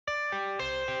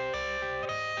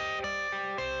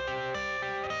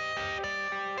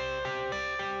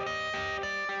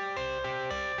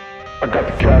I got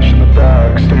the cash in the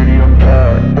bag, stadium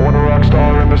packed. Born a rock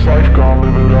star in this life, gon'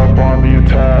 live it up on the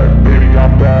attack. Baby,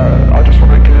 I'm bad, I just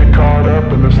wanna get caught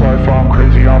up in this life. I'm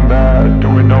crazy, I'm mad,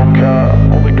 doing no cap.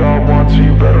 Only God wants, so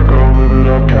you better go live it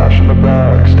up. Cash in the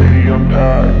bag, stadium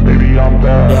packed. Baby, I'm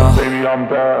bad, yeah. Baby, I'm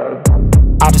bad.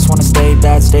 I just wanna stay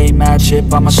bad, stay mad.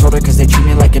 Chip on my shoulder cause they treat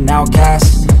me like an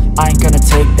outcast. I ain't gonna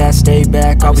take that, stay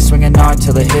back. I'll be swinging hard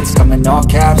till the hits come in all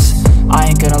caps. I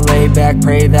ain't gonna lay back,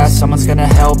 pray that someone's gonna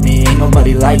help me. Ain't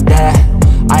nobody like that.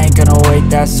 I ain't gonna wait,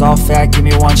 that's all fact. Give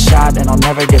me one shot and I'll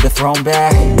never get the throne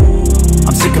back.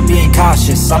 I'm sick of being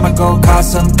cautious, I'ma go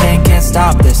cause something, can't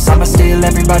stop this. I'ma steal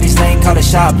everybody's lane, call it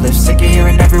shoplift. Sick of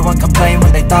hearing everyone complain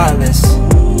when they thoughtless.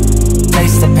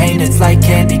 Taste the pain, it's like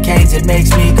candy canes. It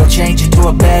makes me go change into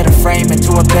a better frame,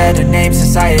 into a better name.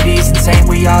 Society's insane,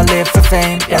 we all live for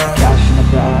fame, yeah. Cash in the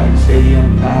bag,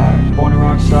 stadium packed. Born a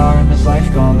rock star in this life,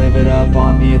 gon' live it up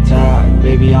on the attack.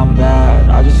 Baby, I'm bad,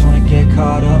 I just wanna get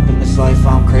caught up in this life.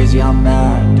 I'm crazy, I'm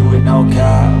mad, do it no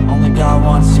cap. Only God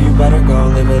wants, so you better go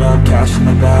live it up. Cash in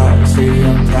the bag,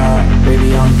 stadium packed.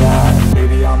 Baby, I'm bad,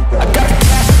 baby, I'm bad. I got the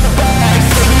cash in the bag,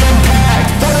 stadium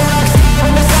packed. Born a rock star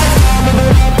in this life, gon' live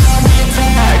it up.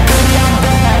 Baby, I'm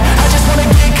bad, I just wanna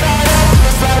get caught up in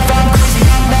this life. I'm crazy,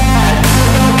 I'm mad,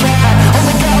 no cap.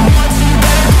 Only God wants, so you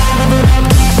better go live it up.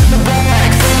 Cash in the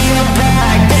bag, stadium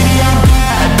packed. Baby, I'm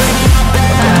bad, baby, I'm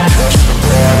bad. Cash in the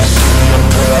bag, stadium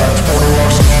packed. Born a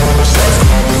rock star in this life,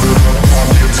 gon' live it up on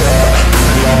the attack.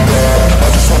 Baby, I'm bad, I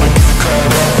just wanna get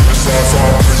caught up in this life.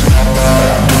 I'm crazy, I'm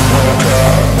mad, no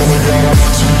cap. Only God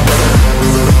wants, so you better go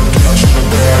live it up. Cash in the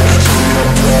bag, stadium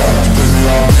packed. Baby,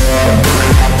 I'm bad, baby, I'm bad.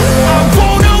 I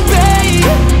won't obey.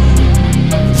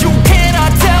 You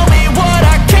cannot tell me what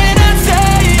I cannot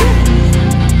say.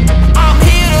 I'm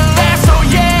here to last, so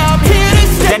yeah, I'm here to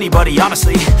stay. Anybody,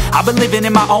 honestly, I've been living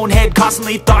in my own head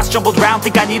constantly. Thoughts jumbled round,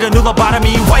 think I need a new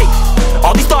lobotomy. Wait,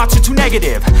 all these thoughts are too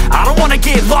negative. I don't wanna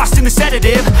get lost in the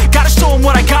sedative. Gotta show them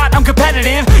what I got, I'm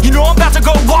competitive. You know I'm about to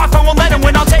go off, I won't let them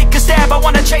win. I'll take a stab, I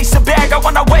wanna chase a bag. I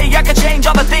wanna weigh, I can change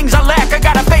all the things I lack. I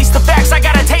gotta face the facts, I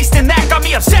got a taste in that. Got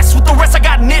me obsessed with the rest, I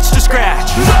got an itch to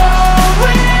scratch.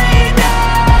 Slowing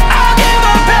down, I'll give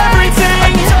up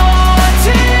everything.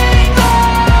 Daunting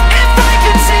all, if I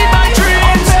can see my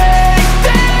dreams, I'll make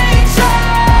things right.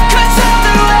 'Cause I'll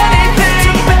do anything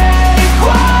to make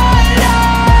what I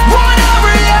want a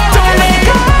reality. Don't let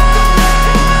go,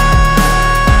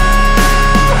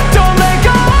 don't let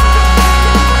go.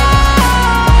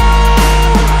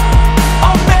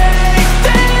 I'll make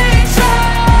things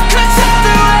right. 'Cause I'll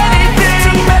do anything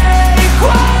to make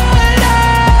what I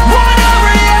want a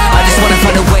reality. I just wanna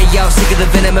find a way out, sick of the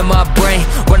venom in my brain.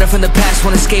 Running from the past,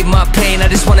 wanna escape my pain. I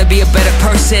just wanna be a better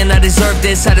person, I deserve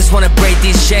this. I just wanna break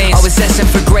these chains. Always asking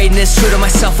for greatness, true to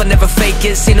myself, I never fake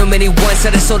it. Seen too many once,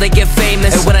 I just so they get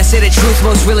famous. And when I say the truth,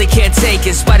 most really can't take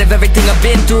it. In spite of everything I've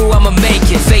been through, I'ma make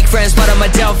it. Fake friends, but on my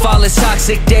downfall is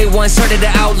toxic. Day one, started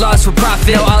the outlaws for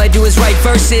profit. Now all I do is write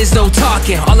verses, no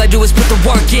talking. All I do is put the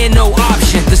work in, no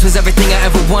option. This was everything I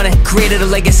ever wanted. Created a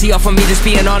legacy off of me, just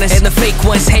being honest. And the fake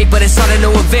ones hate, but it's all to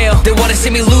no avail. They wanna see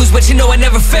me lose, but you know I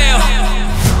never fail.